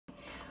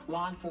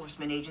Law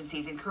enforcement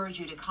agencies encourage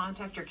you to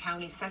contact your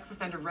county's sex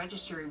offender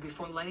registry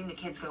before letting the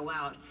kids go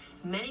out.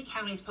 Many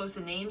counties post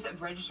the names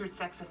of registered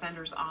sex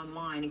offenders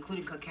online,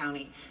 including Cook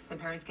County. The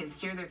parents can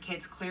steer their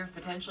kids clear of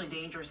potentially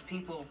dangerous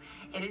people.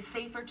 It is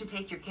safer to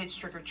take your kids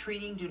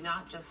trick-or-treating. Do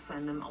not just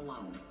send them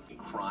alone.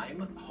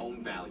 Crime,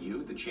 home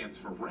value, the chance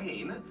for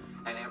rain,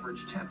 and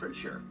average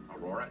temperature.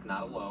 Aurora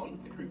not alone.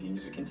 The creepy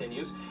music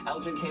continues.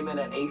 Elgin came in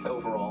at 8th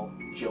overall.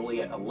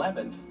 Jolie at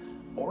 11th.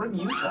 Orem,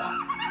 Utah.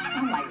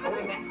 Oh my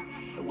goodness.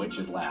 The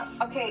witches laugh.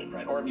 Okay.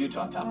 Right, Orem,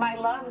 Utah, top. My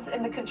loves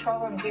in the control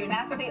room. Do you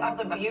not see all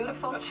the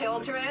beautiful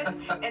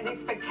children in these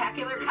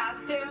spectacular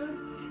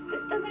costumes?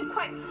 This doesn't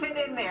quite fit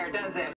in there, does it?